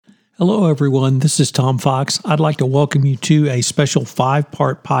Hello, everyone. This is Tom Fox. I'd like to welcome you to a special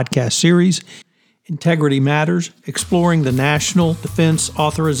 5-part podcast series, Integrity Matters, exploring the National Defense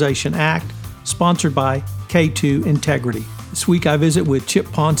Authorization Act, sponsored by K2 Integrity. This week I visit with Chip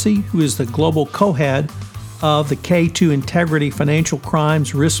Ponce, who is the global co-head of the K2 Integrity Financial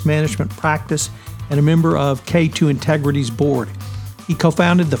Crimes Risk Management Practice and a member of K2 Integrity's board. He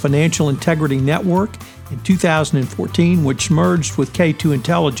co-founded the Financial Integrity Network in 2014, which merged with K2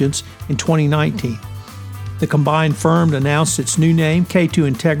 Intelligence in 2019. The combined firm announced its new name, K2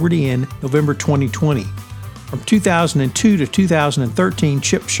 Integrity, in November 2020. From 2002 to 2013,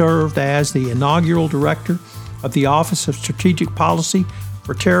 Chip served as the inaugural director of the Office of Strategic Policy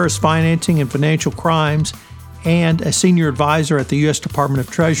for Terrorist Financing and Financial Crimes and a senior advisor at the U.S. Department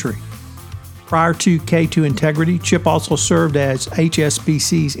of Treasury. Prior to K2 Integrity, Chip also served as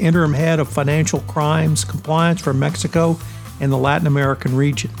HSBC's interim head of financial crimes compliance for Mexico and the Latin American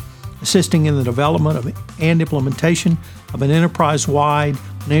region, assisting in the development and implementation of an enterprise-wide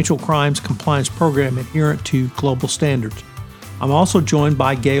financial crimes compliance program adherent to global standards. I'm also joined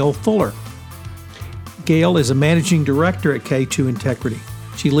by Gail Fuller. Gail is a managing director at K2 Integrity.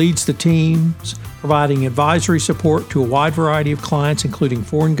 She leads the teams providing advisory support to a wide variety of clients, including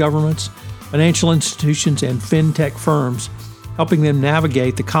foreign governments, financial institutions, and fintech firms, helping them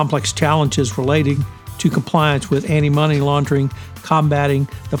navigate the complex challenges relating to compliance with anti-money laundering, combating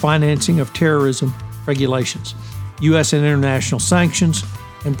the financing of terrorism regulations, U.S. and international sanctions,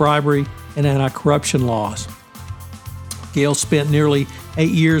 and bribery and anti-corruption laws. Gail spent nearly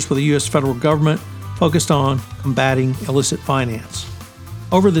 8 years with the U.S. federal government focused on combating illicit finance.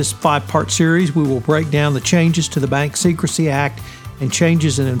 Over this 5-part series, we will break down the changes to the Bank Secrecy Act and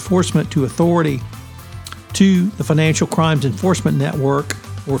changes in enforcement to authority to the Financial Crimes Enforcement Network,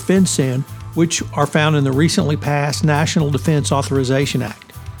 or FinCEN, which are found in the recently passed National Defense Authorization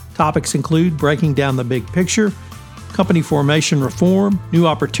Act. Topics include breaking down the big picture, company formation reform, new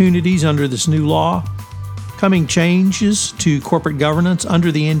opportunities under this new law, coming changes to corporate governance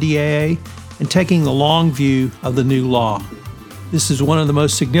under the NDAA, and taking the long view of the new law. This is one of the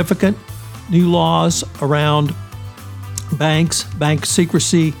most significant new laws around bank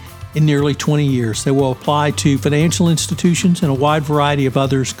secrecy in nearly 20 years. They will apply to financial institutions and a wide variety of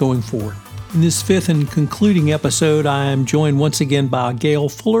others going forward. In this 5th and concluding episode, I am joined once again by Gail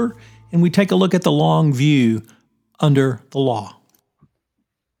Fuller, and we take a look at the long view under the law.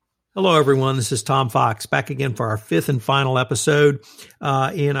 Hello, everyone. This is Tom Fox, back again for our 5th and final episode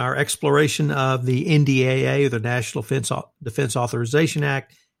in our exploration of the NDAA, or the National Defense Authorization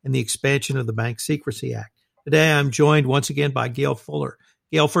Act, and the expansion of the Bank Secrecy Act. Today, I'm joined once again by Gail Fuller.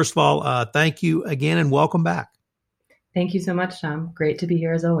 Gail, first of all, thank you again and welcome back. Thank you so much, Tom. Great to be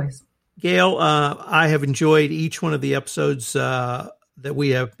here as always. Gail, I have enjoyed each one of the episodes that we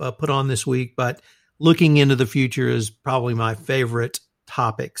have put on this week, but looking into the future is probably my favorite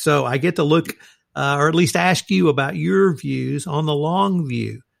topic. So I get to look, or at least ask you about your views on the long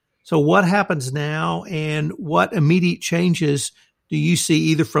view. So what happens now, and what immediate changes do you see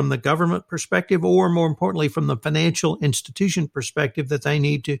either from the government perspective or, more importantly, from the financial institution perspective that they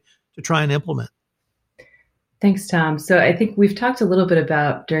need to try and implement? Thanks, Tom. So I think we've talked a little bit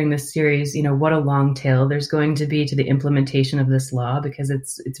about during this series, what a long tail there's going to be to the implementation of this law, because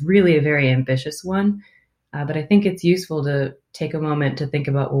it's really a very ambitious one. But I think it's useful to take a moment to think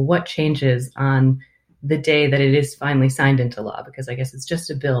about, well, what changes on the day that it is finally signed into law, because I guess it's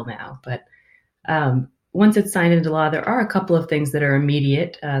just a bill now. But once it's signed into law, there are a couple of things that are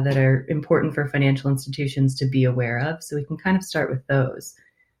immediate that are important for financial institutions to be aware of. So we can kind of start with those.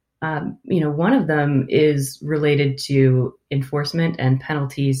 One of them is related to enforcement and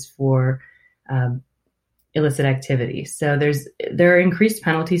penalties for illicit activity. So there are increased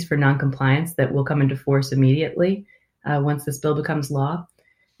penalties for noncompliance that will come into force immediately once this bill becomes law.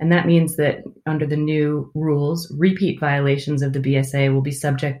 And that means that under the new rules, repeat violations of the BSA will be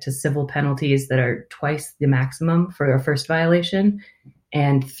subject to civil penalties that are twice the maximum for a first violation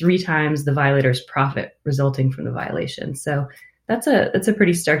and 3 times the violator's profit resulting from the violation. So that's a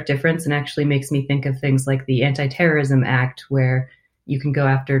pretty stark difference, and actually makes me think of things like the Anti-Terrorism Act, where you can go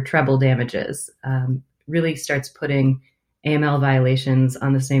after treble damages. Really starts putting AML violations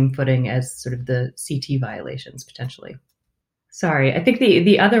on the same footing as sort of the CT violations potentially. Sorry, I think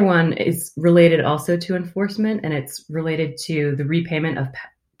the other one is related also to enforcement, and it's related to the repayment of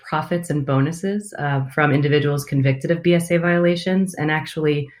profits and bonuses from individuals convicted of BSA violations, and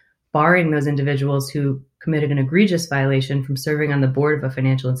actually barring those individuals who committed an egregious violation from serving on the board of a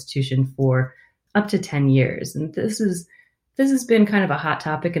financial institution for up to 10 years. And this is This has been kind of a hot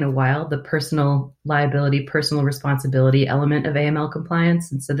topic in a while, the personal liability, personal responsibility element of AML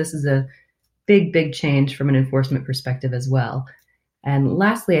compliance. And so this is a big change from an enforcement perspective as well. And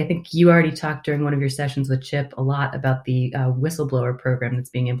lastly, I think you already talked during one of your sessions with Chip a lot about the whistleblower program that's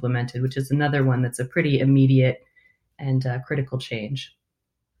being implemented, which is another one that's a pretty immediate and critical change.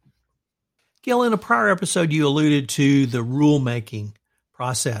 Gil, in a prior episode, you alluded to the rulemaking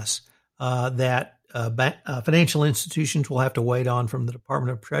process that financial institutions will have to wait on from the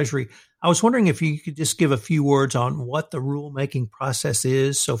Department of Treasury. I was wondering if you could just give a few words on what the rulemaking process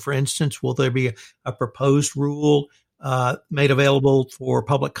is. So, for instance, will there be a proposed rule made available for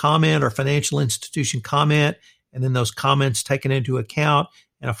public comment or financial institution comment, and then those comments taken into account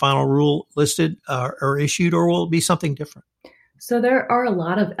and a final rule listed or issued, or will it be something different? So there are a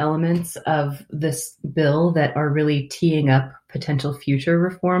lot of elements of this bill that are really teeing up potential future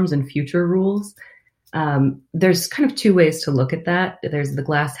reforms and future rules. There's kind of two ways to look at that. There's the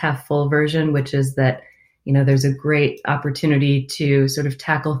glass half full version, which is that, there's a great opportunity to sort of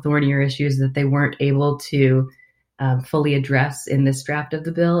tackle thornier issues that they weren't able to fully address in this draft of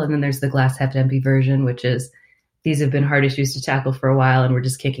the bill. And then there's the glass half empty version, which is these have been hard issues to tackle for a while and we're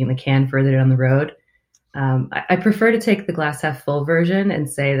just kicking the can further down the road. I prefer to take the glass half full version and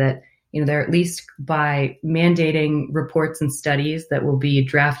say that, they're at least by mandating reports and studies that will be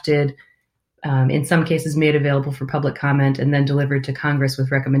drafted, in some cases made available for public comment and then delivered to Congress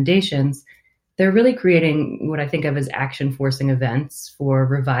with recommendations. They're really creating what I think of as action forcing events for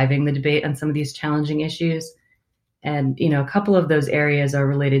reviving the debate on some of these challenging issues. And, a couple of those areas are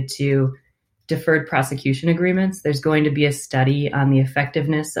related to deferred prosecution agreements. There's going to be a study on the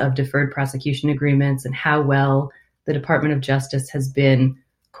effectiveness of deferred prosecution agreements and how well the Department of Justice has been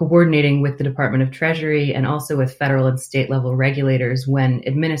coordinating with the Department of Treasury and also with federal and state level regulators when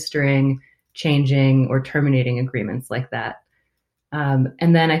administering, changing, or terminating agreements like that.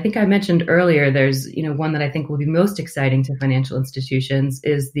 And then I think I mentioned earlier, there's, one that I think will be most exciting to financial institutions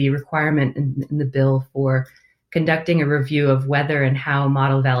is the requirement in the bill for conducting a review of whether and how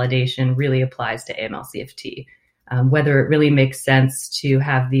model validation really applies to AML-CFT, whether it really makes sense to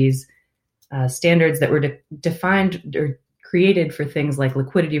have these standards that were defined or created for things like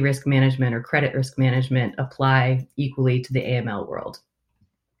liquidity risk management or credit risk management apply equally to the AML world.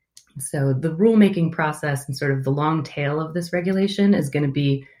 So the rulemaking process and sort of the long tail of this regulation is going to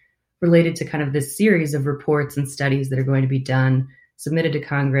be related to kind of this series of reports and studies that are going to be done, submitted to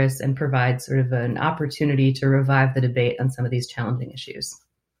Congress, and provide sort of an opportunity to revive the debate on some of these challenging issues.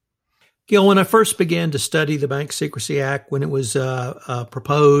 Gil, when I first began to study the Bank Secrecy Act, when it was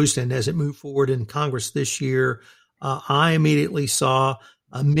proposed and as it moved forward in Congress this year, I immediately saw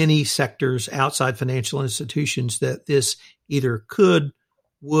many sectors outside financial institutions that this either could,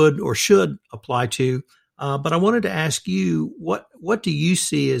 would, or should apply to. But I wanted to ask you, what do you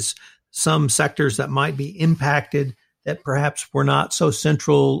see as some sectors that might be impacted that perhaps were not so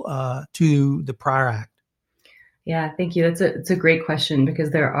central to the prior act? Yeah, thank you. It's a great question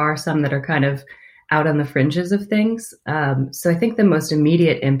because there are some that are kind of out on the fringes of things. So I think the most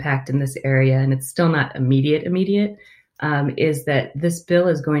immediate impact in this area, and it's still not immediate, is that this bill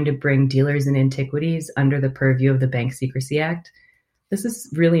is going to bring dealers in antiquities under the purview of the Bank Secrecy Act. This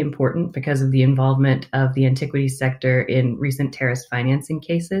is really important because of the involvement of the antiquities sector in recent terrorist financing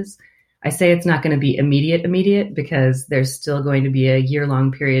cases. I say it's not going to be immediate because there's still going to be a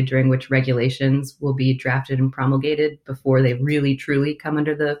year-long period during which regulations will be drafted and promulgated before they really, truly come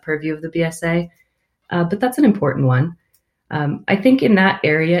under the purview of the BSA. But that's an important one. I think in that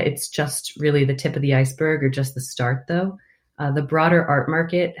area, it's just really the tip of the iceberg or just the start, though. The broader art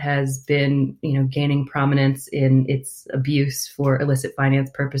market has been, gaining prominence in its abuse for illicit finance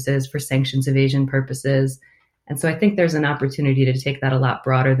purposes, for sanctions evasion purposes. And so I think there's an opportunity to take that a lot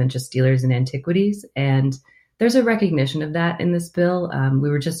broader than just dealers in antiquities. And there's a recognition of that in this bill. We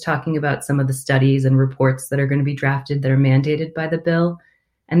were just talking about some of the studies and reports that are going to be drafted that are mandated by the bill.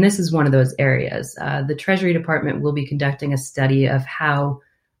 And this is one of those areas. The Treasury Department will be conducting a study of how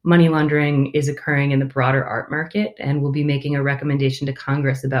money laundering is occurring in the broader art market, and will be making a recommendation to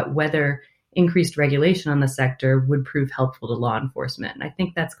Congress about whether increased regulation on the sector would prove helpful to law enforcement. And I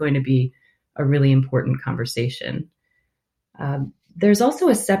think that's going to be a really important conversation. There's also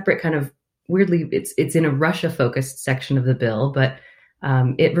a separate kind of, weirdly, it's in a Russia-focused section of the bill, but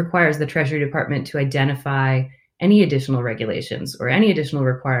it requires the Treasury Department to identify any additional regulations or any additional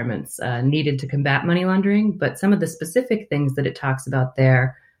requirements needed to combat money laundering. But some of the specific things that it talks about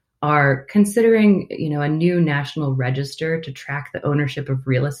there are considering, a new national register to track the ownership of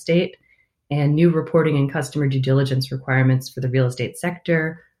real estate, and new reporting and customer due diligence requirements for the real estate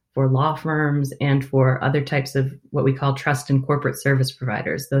sector, for law firms, and for other types of what we call trust and corporate service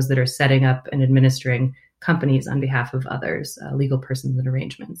providers, those that are setting up and administering companies on behalf of others, legal persons and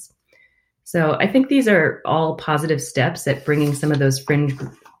arrangements. So I think these are all positive steps at bringing some of those fringe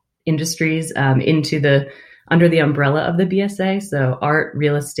industries under the umbrella of the BSA. So art,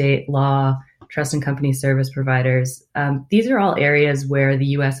 real estate, law, trust and company service providers. These are all areas where the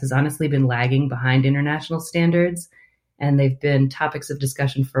U.S. has honestly been lagging behind international standards, and they've been topics of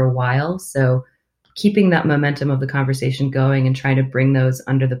discussion for a while. So keeping that momentum of the conversation going and trying to bring those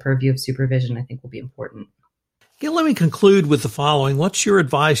under the purview of supervision, I think will be important. Gail, let me conclude with the following. What's your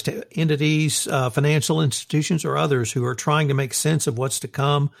advice to entities, financial institutions, or others who are trying to make sense of what's to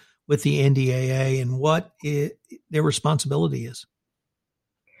come with the NDAA and what their responsibility is?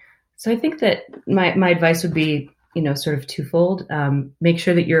 So I think that my advice would be, sort of twofold. Make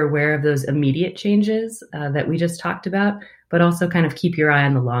sure that you're aware of those immediate changes that we just talked about, but also kind of keep your eye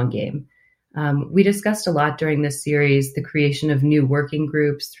on the long game. We discussed a lot during this series the creation of new working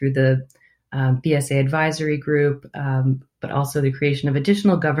groups through the BSA advisory group, but also the creation of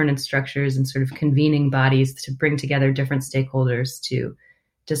additional governance structures and sort of convening bodies to bring together different stakeholders to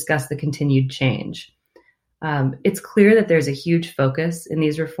discuss the continued change. It's clear that there's a huge focus in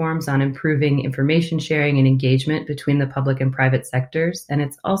these reforms on improving information sharing and engagement between the public and private sectors. And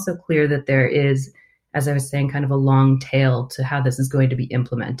it's also clear that there is, as I was saying, kind of a long tail to how this is going to be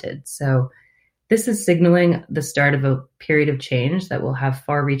implemented. So this is signaling the start of a period of change that will have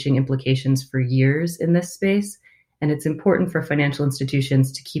far-reaching implications for years in this space. And it's important for financial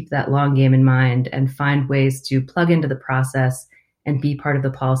institutions to keep that long game in mind and find ways to plug into the process and be part of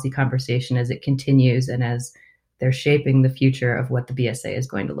the policy conversation as it continues and as they're shaping the future of what the BSA is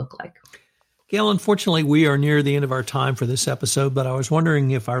going to look like. Gail, unfortunately, we are near the end of our time for this episode, but I was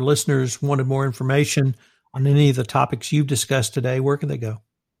wondering if our listeners wanted more information on any of the topics you've discussed today, where can they go?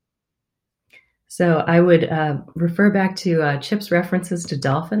 So I would refer back to Chip's references to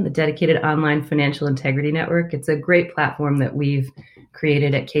Dolphin, the dedicated online financial integrity network. It's a great platform that we've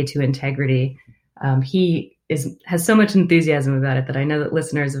created at K2 Integrity. He has so much enthusiasm about it that I know that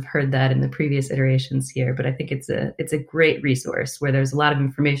listeners have heard that in the previous iterations here, but I think it's a great resource where there's a lot of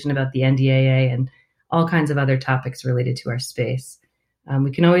information about the NDAA and all kinds of other topics related to our space.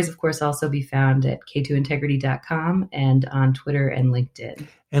 We can always, of course, also be found at k2integrity.com and on Twitter and LinkedIn.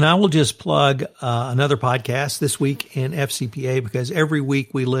 And I will just plug another podcast, This Week in FCPA, because every week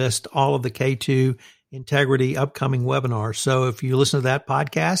we list all of the K2 Integrity upcoming webinars. So if you listen to that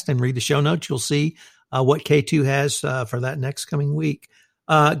podcast and read the show notes, you'll see what K2 has for that next coming week.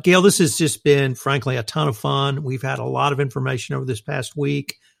 Gail, this has just been, frankly, a ton of fun. We've had a lot of information over this past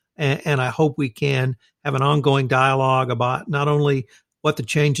week, and I hope we can have an ongoing dialogue about not only what the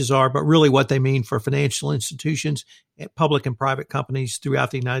changes are, but really what they mean for financial institutions, public and private companies throughout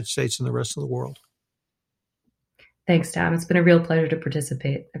the United States and the rest of the world. Thanks, Tom. It's been a real pleasure to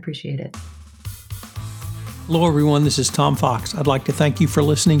participate. I appreciate it. Hello, everyone. This is Tom Fox. I'd like to thank you for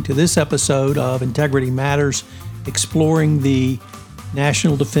listening to this episode of Integrity Matters, exploring the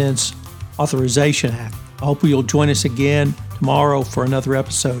National Defense Authorization Act. I hope you'll join us again tomorrow for another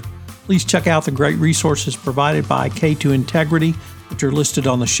episode. Please check out the great resources provided by K2 Integrity, which are listed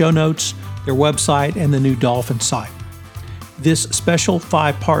on the show notes, their website, and the new Dolphin site. This special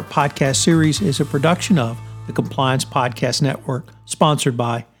 5-part podcast series is a production of the Compliance Podcast Network, sponsored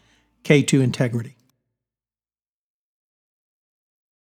by K2 Integrity.